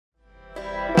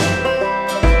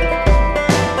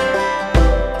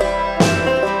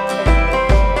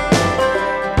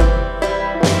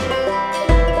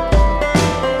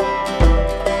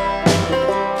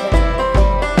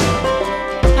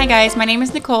guys, my name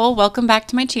is Nicole. Welcome back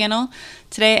to my channel.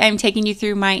 Today I'm taking you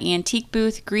through my antique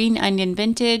booth, Green Onion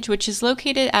Vintage, which is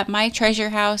located at my treasure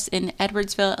house in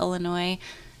Edwardsville, Illinois.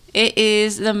 It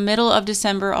is the middle of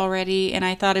December already, and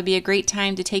I thought it'd be a great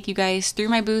time to take you guys through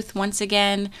my booth once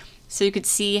again so you could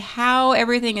see how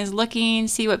everything is looking,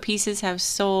 see what pieces have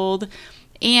sold,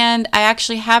 and I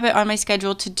actually have it on my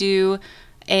schedule to do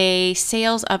a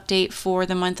sales update for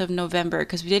the month of November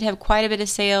because we did have quite a bit of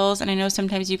sales, and I know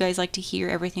sometimes you guys like to hear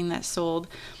everything that sold.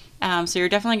 So you're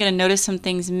definitely going to notice some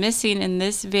things missing in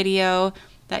this video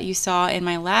that you saw in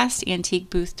my last antique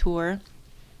booth tour.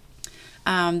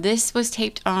 This was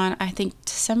taped on, I think,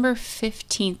 December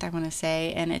 15th, I want to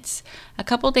say, and it's a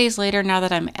couple days later now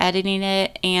that I'm editing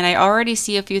it, and I already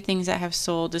see a few things that have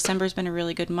sold. December's been a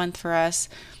really good month for us,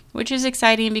 which is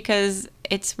exciting because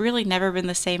it's really never been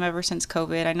the same ever since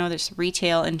COVID. I know this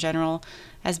retail in general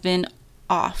has been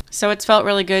off. So it's felt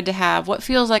really good to have what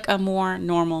feels like a more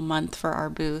normal month for our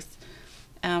booth.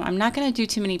 I'm not going to do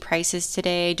too many prices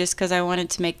today just because I wanted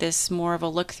to make this more of a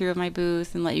look through of my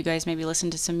booth and let you guys maybe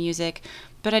listen to some music.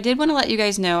 But I did want to let you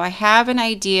guys know I have an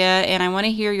idea and I want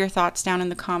to hear your thoughts down in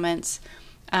the comments.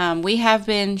 We have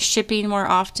been shipping more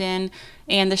often,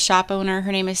 and the shop owner,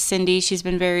 her name is Cindy, she's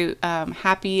been very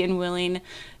happy and willing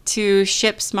to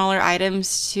ship smaller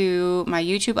items to my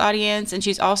YouTube audience, and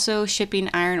she's also shipping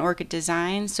Iron Orchid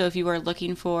designs. So if you are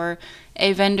looking for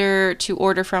a vendor to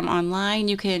order from online,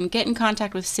 you can get in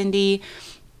contact with Cindy.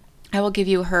 I will give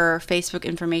you her Facebook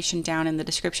information down in the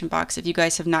description box if you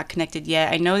guys have not connected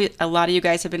yet. I know a lot of you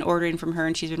guys have been ordering from her,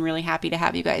 and she's been really happy to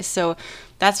have you guys. So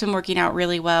that's been working out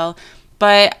really well.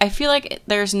 But I feel like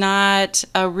there's not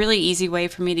a really easy way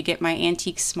for me to get my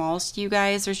antique smalls to you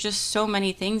guys. There's just so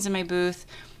many things in my booth,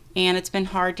 and it's been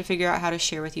hard to figure out how to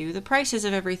share with you the prices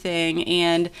of everything,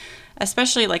 and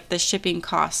especially like the shipping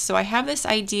costs. So I have this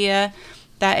idea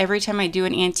that every time I do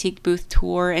an antique booth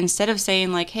tour, instead of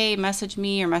saying like, hey, message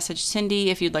me or message Cindy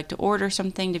if you'd like to order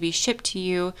something to be shipped to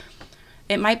you,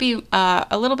 it might be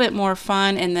a little bit more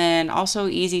fun and then also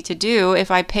easy to do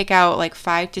if I pick out like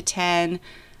 5 to 10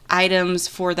 items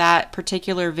for that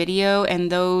particular video, and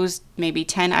those maybe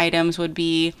 10 items would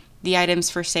be the items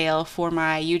for sale for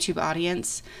my YouTube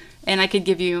audience, and I could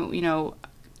give you, you know,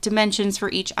 dimensions for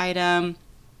each item,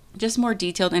 just more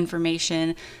detailed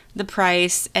information, the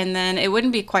price, and then it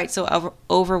wouldn't be quite so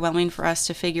overwhelming for us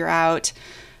to figure out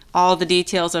all the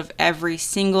details of every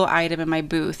single item in my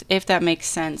booth, if that makes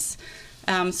sense.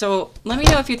 So let me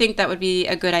know if you think that would be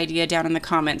a good idea down in the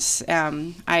comments.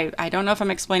 I don't know if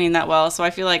I'm explaining that well, so I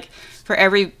feel like for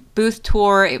every booth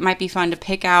tour, it might be fun to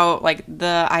pick out like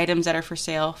the items that are for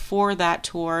sale for that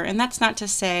tour. And that's not to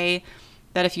say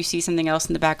that if you see something else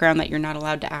in the background that you're not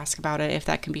allowed to ask about it if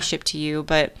that can be shipped to you,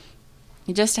 but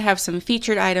just to have some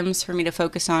featured items for me to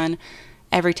focus on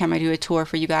every time I do a tour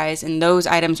for you guys. And those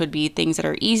items would be things that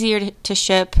are easier to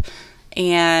ship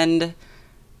and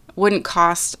wouldn't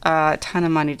cost a ton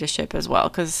of money to ship as well,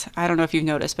 because I don't know if you've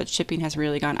noticed, but shipping has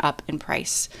really gone up in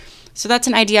price. So that's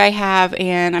an idea I have,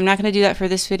 and I'm not going to do that for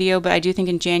this video, but I do think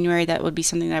in January that would be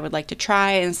something that I would like to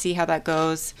try and see how that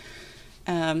goes.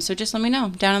 So just let me know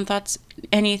down in thoughts,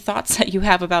 any thoughts that you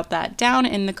have about that down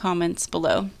in the comments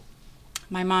below.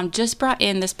 My mom just brought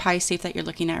in this pie safe that you're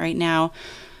looking at right now,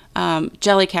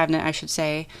 jelly cabinet I should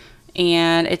say,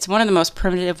 and it's one of the most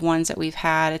primitive ones that we've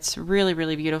had. It's really,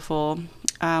 really beautiful.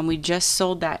 We just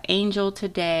sold that angel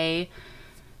today,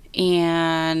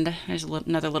 and there's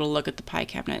another little look at the pie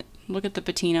cabinet. Look at the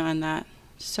patina on that.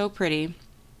 So pretty.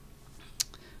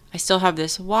 I still have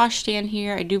this washstand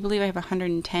here. I do believe I have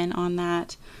 110 on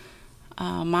that.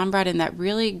 Mom brought in that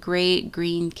really great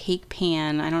green cake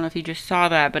pan. I don't know if you just saw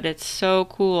that, but it's so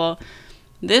cool.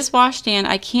 This washstand,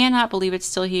 I cannot believe it's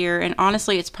still here, and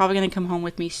honestly, it's probably going to come home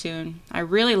with me soon. I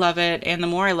really love it, and the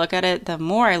more I look at it, the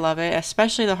more I love it,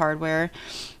 especially the hardware.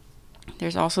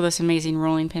 There's also this amazing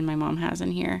rolling pin my mom has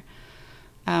in here,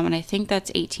 and I think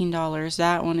that's $18.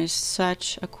 That one is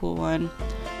such a cool one.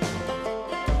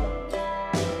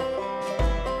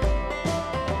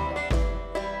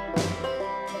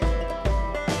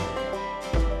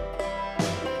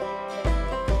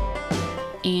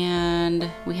 And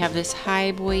we have this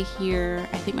high boy here.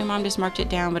 I think my mom just marked it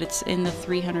down, but it's in the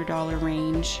 $300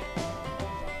 range.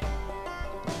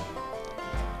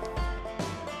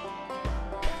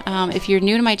 If you're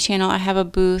new to my channel, I have a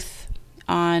booth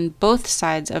on both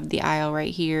sides of the aisle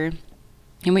right here.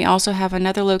 And we also have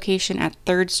another location at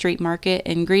 3rd Street Market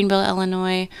in Greenville,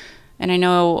 Illinois. And I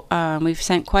know we've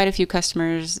sent quite a few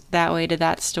customers that way to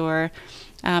that store.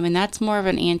 And that's more of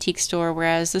an antique store,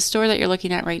 whereas the store that you're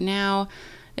looking at right now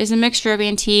is a mixture of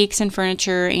antiques and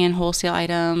furniture and wholesale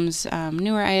items,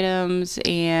 newer items,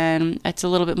 and it's a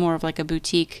little bit more of like a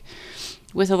boutique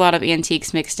with a lot of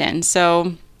antiques mixed in.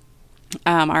 So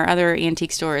our other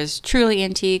antique store is Truly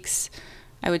Antiques.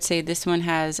 I would say this one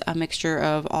has a mixture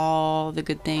of all the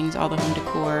good things, all the home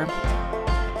decor.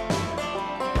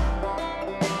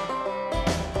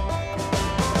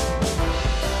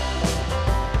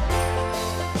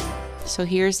 So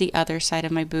here's the other side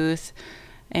of my booth,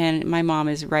 and my mom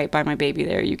is right by my baby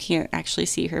there. You can't actually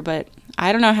see her, but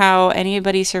I don't know how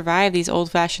anybody survived these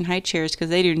old-fashioned high chairs because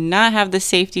they do not have the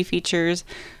safety features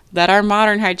that our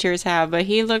modern high chairs have. But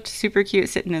he looked super cute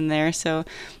sitting in there. So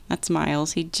that's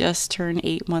Miles. He just turned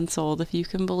 8 months old, if you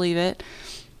can believe it.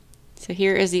 So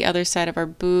here is the other side of our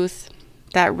booth.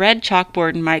 That red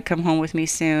chalkboard might come home with me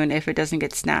soon if it doesn't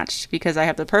get snatched, because I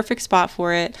have the perfect spot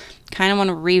for it. Kind of want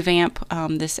to revamp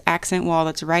this accent wall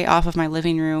that's right off of my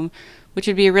living room, which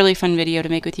would be a really fun video to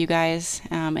make with you guys,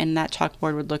 and that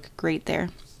chalkboard would look great there.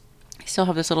 I still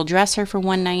have this little dresser for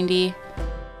 $190.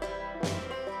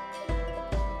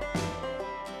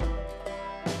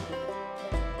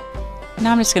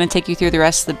 Now I'm just going to take you through the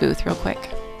rest of the booth real quick.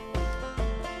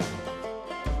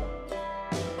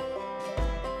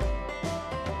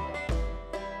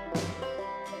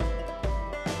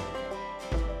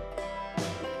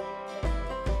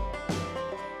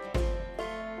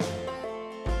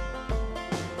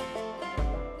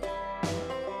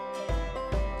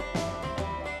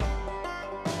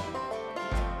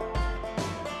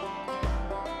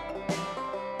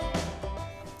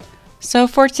 So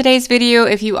for today's video,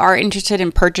 if you are interested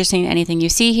in purchasing anything you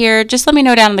see here, just let me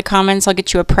know down in the comments. I'll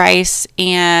get you a price,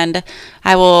 and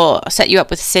I will set you up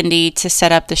with Cindy to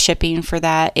set up the shipping for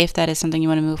that if that is something you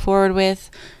want to move forward with.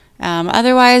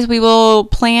 Otherwise, we will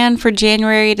plan for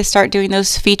January to start doing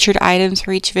those featured items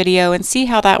for each video and see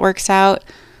how that works out.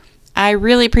 I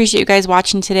really appreciate you guys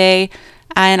watching today,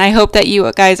 and I hope that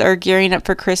you guys are gearing up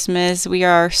for Christmas. We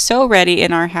are so ready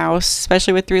in our house,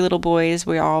 especially with 3 little boys.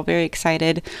 We're all very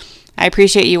excited. I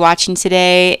appreciate you watching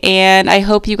today, and I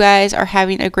hope you guys are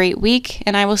having a great week,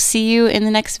 and I will see you in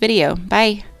the next video.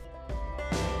 Bye.